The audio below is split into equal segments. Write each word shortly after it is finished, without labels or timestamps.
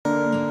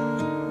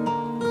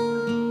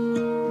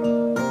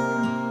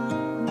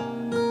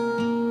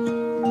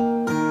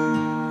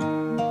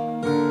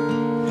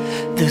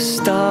The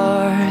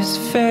stars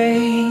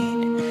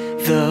fade,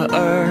 the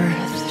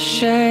earth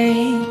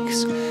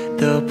shakes,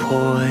 the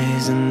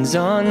poison's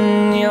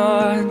on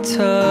your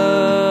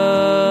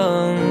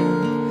tongue.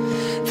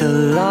 The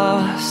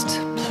lost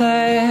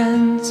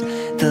plans,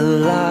 the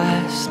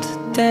last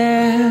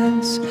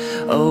dance.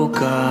 Oh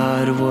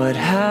God, what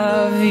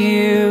have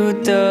you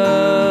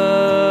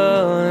done?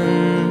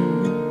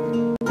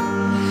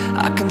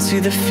 I can see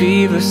the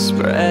fever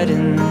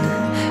spreading,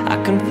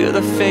 I can feel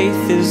the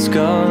faith is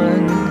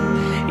gone,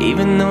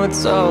 even though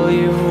it's all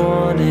you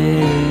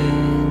wanted.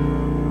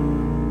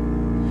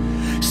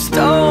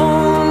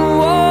 Stone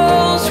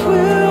walls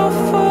will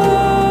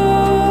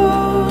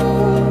fall,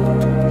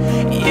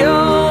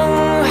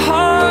 young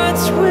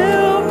hearts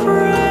will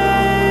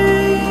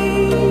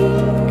break.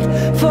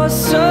 For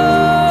so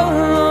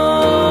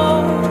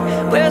long,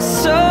 we're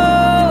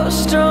so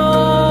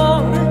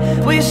strong,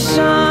 we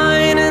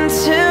shine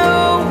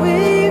until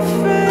we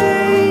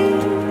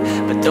fade,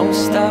 but don't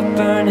stop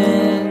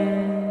burning.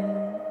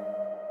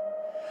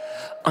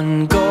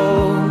 On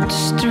gold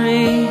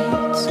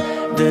streets,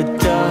 the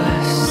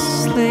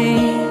dust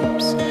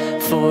sleeps.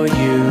 For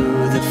you,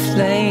 the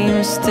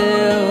flame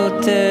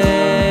still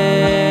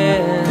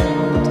dims.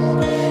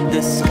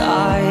 The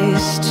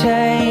sky's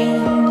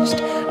changed,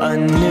 a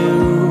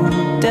new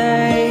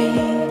day.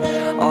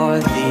 Are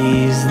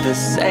these the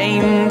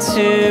same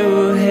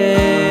two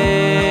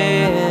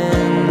hymns?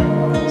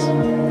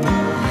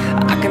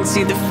 I can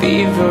see the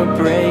fever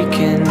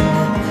breaking,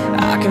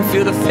 I can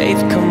feel the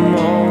faith come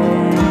on.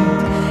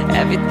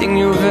 Everything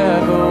you've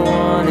ever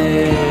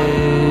wanted.